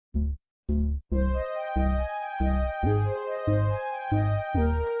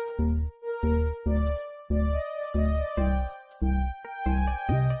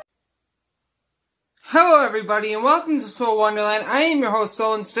Hello everybody and welcome to Soul Wonderland. I am your host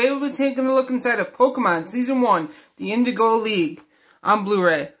Soul and today we'll be taking a look inside of Pokemon Season 1, the Indigo League on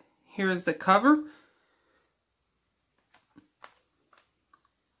Blu-ray. Here is the cover.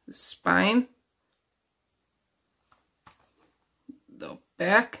 The spine. The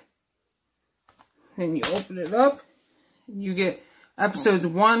back. Then you open it up. You get episodes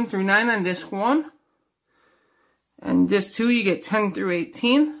 1 through 9 on disc 1. And disc 2 you get 10 through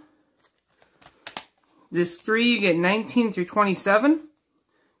 18. Disc 3, you get 19 through 27.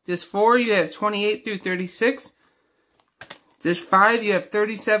 Disc 4, you have 28 through 36. Disc 5, you have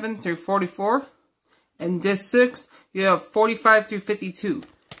 37 through 44. And Disc 6, you have 45 through 52.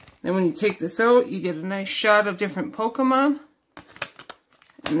 Then when you take this out, you get a nice shot of different Pokemon.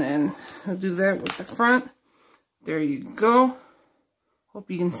 And then I'll do that with the front. There you go.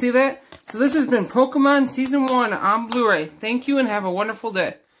 Hope you can see that. So this has been Pokemon Season 1 on Blu-ray. Thank you and have a wonderful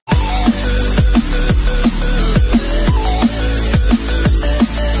day.